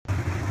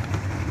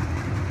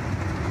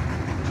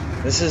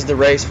This is the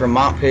race from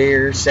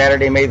Montpelier,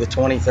 Saturday, May the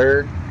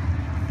 23rd.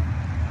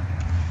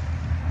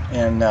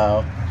 And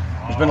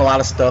there's been a lot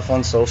of stuff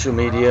on social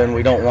media, and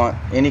we don't want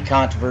any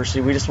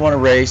controversy. We just want to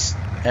race,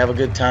 have a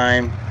good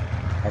time.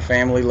 Our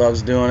family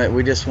loves doing it.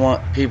 We just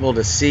want people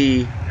to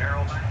see,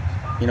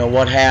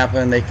 what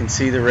happened. They can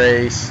see the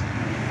race.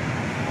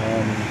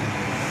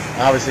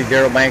 Obviously,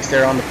 Daryl Banks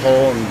there on the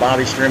pole and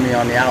Bobby Strimmy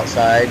on the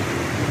outside.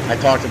 I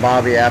talked to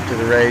Bobby after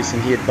the race,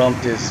 and he had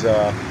bumped his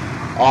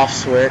off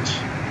switch.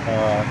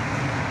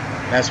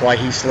 That's why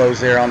he slows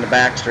there on the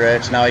back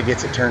stretch. Now he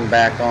gets it turned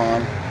back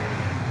on.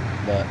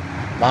 But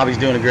Bobby's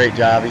doing a great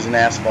job. He's an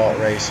asphalt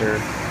racer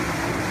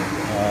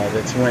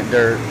that's went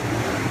dirt.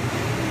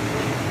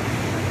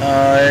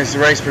 As the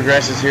race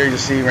progresses here, you'll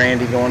see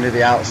Randy going to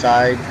the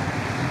outside.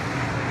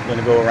 Going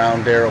to go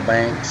around Daryl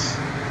Banks.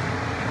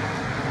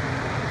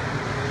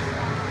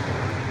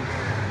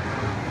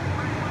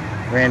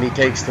 Randy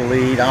takes the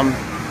lead. I'm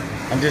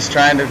just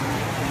trying to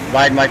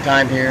bide my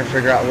time here and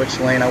figure out which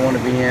lane I want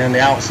to be in.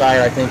 The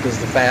outside, I think, is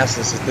the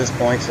fastest at this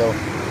point, so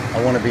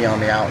I want to be on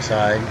the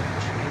outside.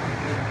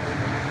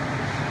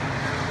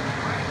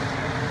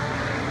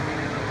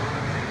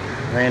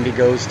 Randy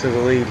goes to the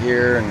lead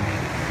here, and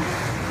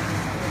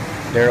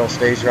Daryl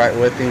stays right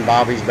with him.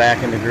 Bobby's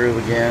back in the groove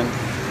again.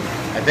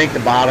 I think the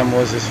bottom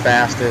was as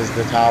fast as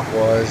the top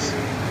was.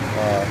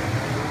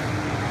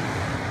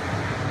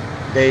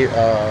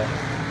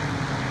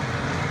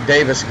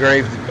 Davis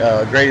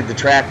graded the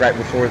track right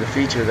before the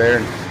feature there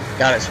and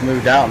got it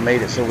smoothed out and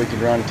made it so we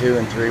could run 2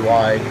 and 3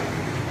 wide.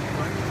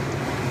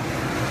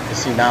 You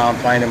see, now I'm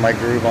finding my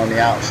groove on the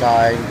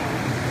outside.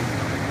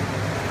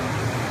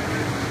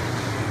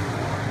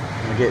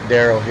 I'll get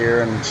Daryl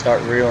here and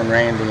start reeling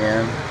Randy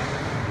in.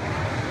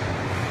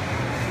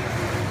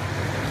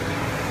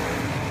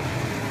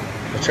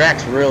 The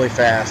track's really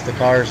fast. The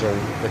cars are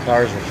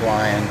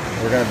flying.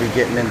 We're going to be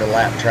getting into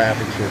lap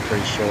traffic here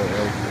pretty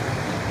shortly.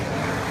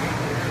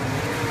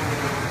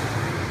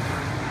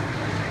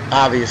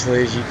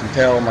 Obviously, as you can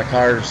tell, my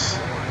car's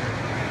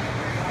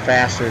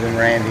faster than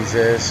Randy's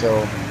is,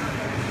 so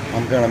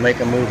I'm going to make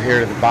a move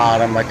here to the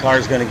bottom. My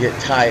car's going to get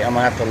tight. I'm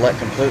going to have to let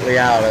completely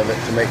out of it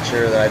to make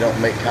sure that I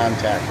don't make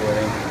contact with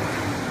him.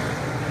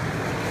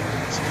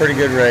 It's a pretty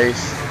good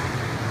race.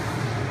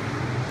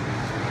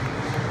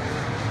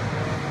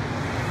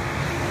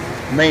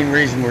 The main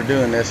reason we're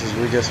doing this is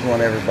we just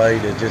want everybody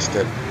to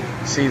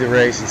see the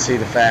race and see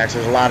the facts.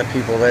 There's a lot of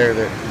people there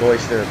that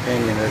voice their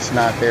opinion. It's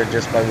not there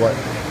just by what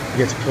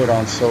gets put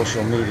on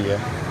social media.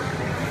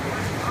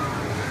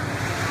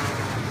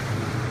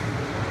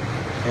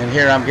 And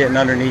here I'm getting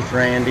underneath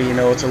Randy.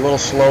 It's a little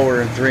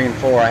slower in 3 and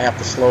 4. I have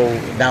to slow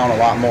down a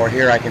lot more.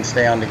 Here I can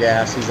stay on the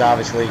gas. He's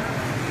obviously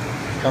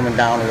coming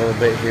down a little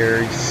bit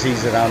here. He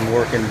sees that I'm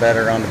working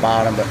better on the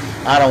bottom, but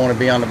I don't want to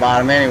be on the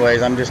bottom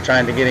anyways. I'm just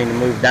trying to get him to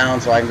move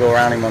down so I can go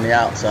around him on the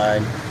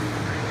outside.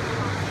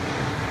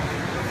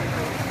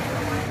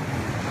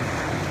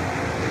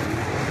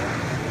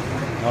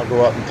 I'll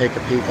go up and take a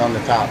peek on the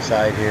top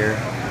side here.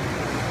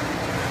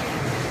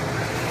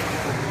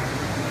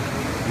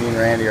 Me and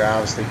Randy are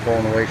obviously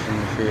pulling away from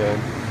the field.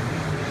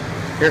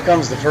 Here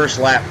comes the first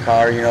lap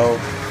car.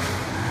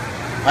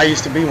 I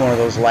used to be one of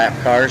those lap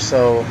cars,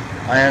 so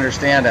I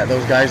understand that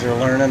those guys are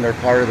learning. They're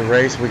part of the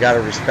race. We got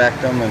to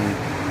respect them, and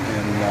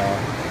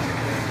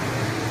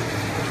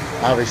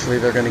obviously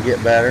they're going to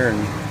get better, and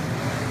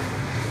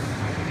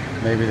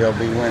maybe they'll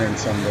be winning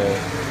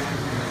someday.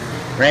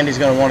 Randy's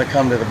going to want to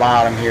come to the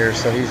bottom here,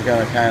 so he's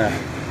going to kind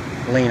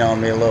of lean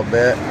on me a little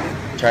bit,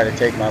 try to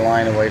take my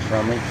line away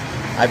from me.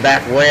 I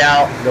back way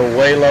out, go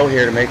way low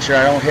here to make sure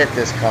I don't hit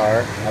this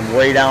car. I'm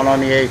way down on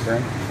the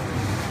apron.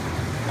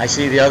 I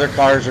see the other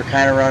cars are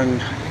kind of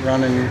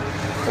running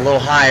a little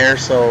higher,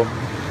 so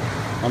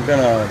I'm going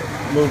to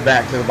move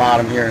back to the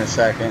bottom here in a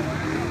second.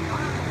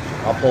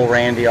 I'll pull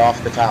Randy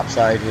off the top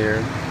side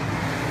here.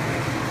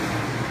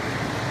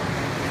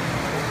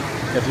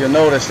 If you'll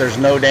notice, there's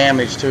no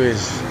damage to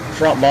his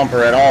front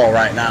bumper at all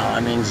right now.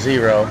 I mean,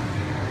 0.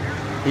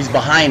 He's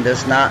behind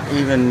us, not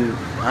even,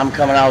 I'm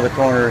coming out of the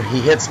corner. He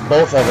hits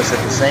both of us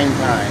at the same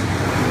time.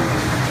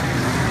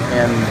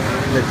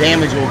 And the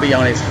damage will be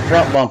on his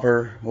front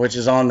bumper, which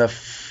is on the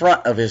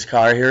front of his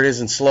car. Here it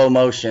is in slow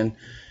motion.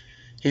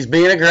 He's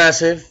being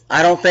aggressive.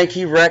 I don't think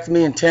he wrecked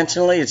me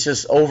intentionally. It's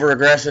just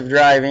over-aggressive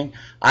driving.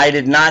 I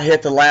did not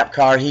hit the lap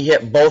car. He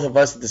hit both of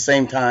us at the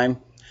same time.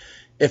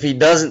 If he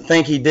doesn't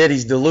think he did,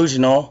 he's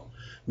delusional,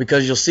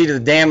 because you'll see the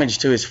damage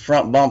to his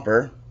front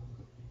bumper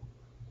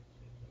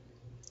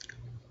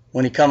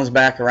when he comes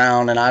back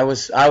around. And I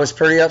was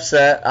pretty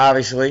upset,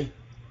 obviously.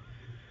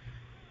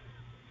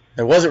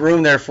 There wasn't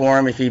room there for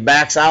him. If he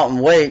backs out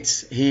and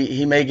waits,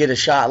 he may get a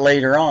shot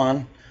later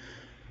on.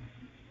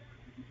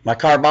 My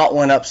car about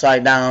went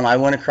upside down. I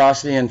went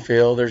across the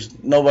infield.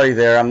 There's nobody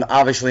there. I'm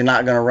obviously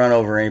not going to run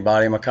over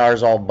anybody. My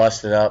car's all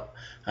busted up.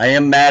 I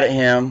am mad at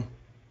him.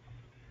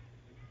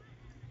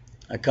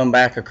 I come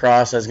back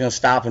across. I was going to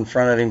stop in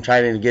front of him,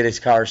 try to get his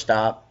car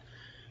stopped.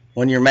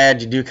 When you're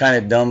mad, you do kind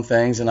of dumb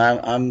things, and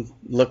I'm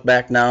look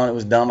back now, and it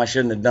was dumb. I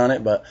shouldn't have done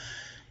it, but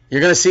You're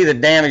going to see the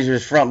damage to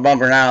his front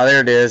bumper now. There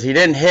it is. He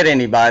didn't hit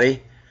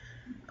anybody,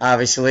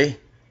 obviously,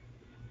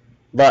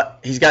 but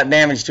he's got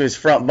damage to his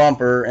front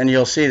bumper, and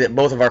you'll see that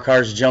both of our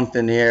cars jumped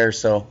in the air,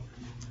 so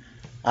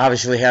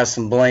obviously has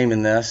some blame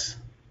in this.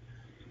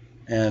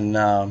 And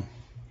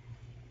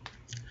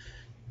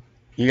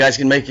you guys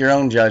can make your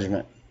own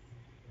judgment.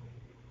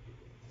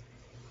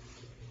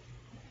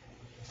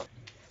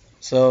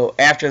 So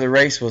after the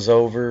race was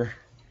over,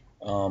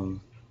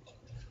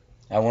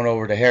 I went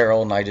over to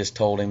Harold and I just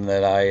told him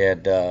that I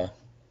had,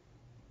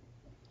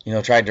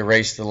 tried to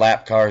race the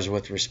lap cars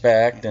with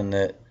respect, and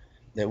that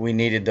we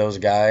needed those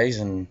guys,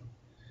 and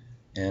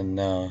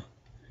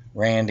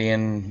Randy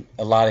and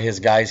a lot of his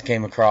guys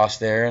came across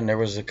there, and there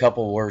was a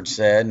couple words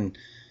said, and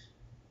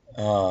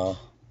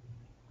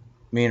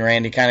me and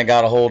Randy kind of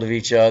got a hold of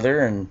each other,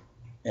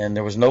 and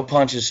there was no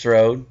punches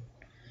thrown.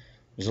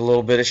 There's a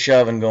little bit of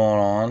shoving going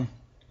on,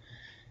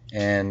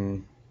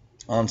 and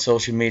on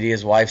social media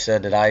his wife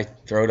said that I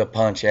throwed a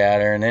punch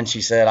at her, and then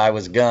she said I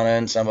was gonna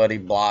and somebody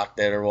blocked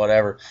it or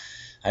whatever.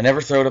 I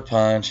never throwed a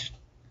punch.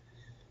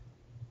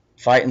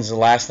 Fighting's the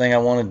last thing I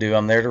want to do.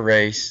 I'm there to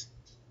race.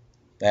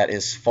 That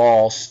is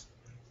false.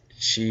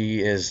 She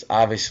is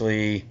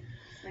obviously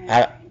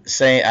I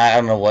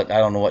don't know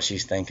what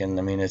she's thinking.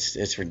 I mean,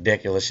 it's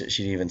ridiculous that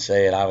she'd even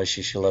say it.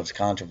 Obviously she loves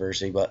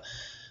controversy, but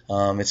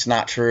it's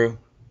not true.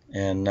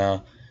 And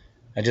I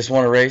just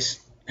want to race,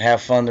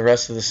 have fun the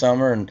rest of the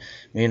summer, and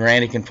me and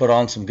Randy can put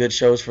on some good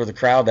shows for the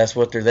crowd. That's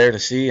what they're there to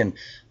see, and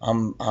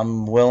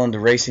I'm willing to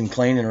race him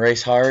clean and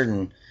race hard,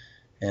 and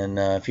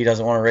if he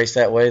doesn't want to race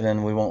that way,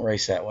 then we won't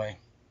race that way.